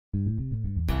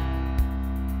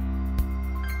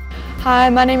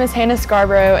Hi, my name is Hannah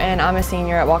Scarbrough and I'm a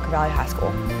senior at Walker Valley High School.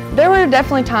 There were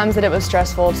definitely times that it was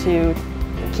stressful to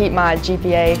keep my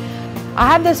GPA. I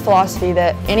have this philosophy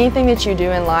that anything that you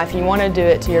do in life, you want to do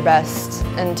it to your best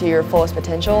and to your fullest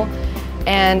potential,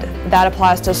 and that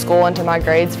applies to school and to my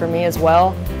grades for me as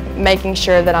well. Making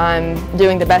sure that I'm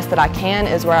doing the best that I can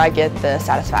is where I get the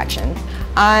satisfaction.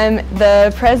 I'm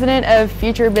the president of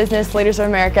Future Business Leaders of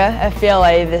America,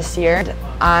 FBLA, this year.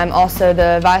 I'm also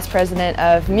the vice president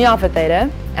of Mu Alpha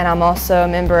Theta, and I'm also a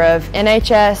member of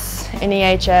NHS,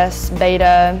 NEHS,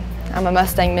 Beta. I'm a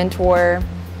Mustang mentor.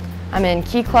 I'm in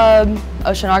Key Club,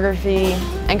 Oceanography,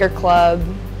 Anchor Club.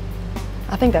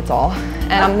 I think that's all.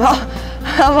 And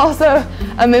I'm also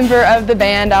a member of the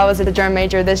band. I was a drum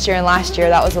major this year and last year.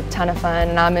 That was a ton of fun,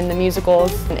 and I'm in the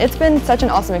musicals. It's been such an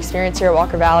awesome experience here at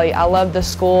Walker Valley. I love the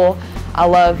school. I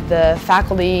love the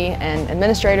faculty and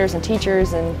administrators and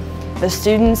teachers and the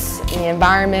students and the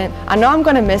environment. I know I'm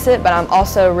going to miss it, but I'm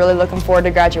also really looking forward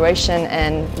to graduation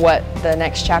and what the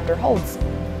next chapter holds.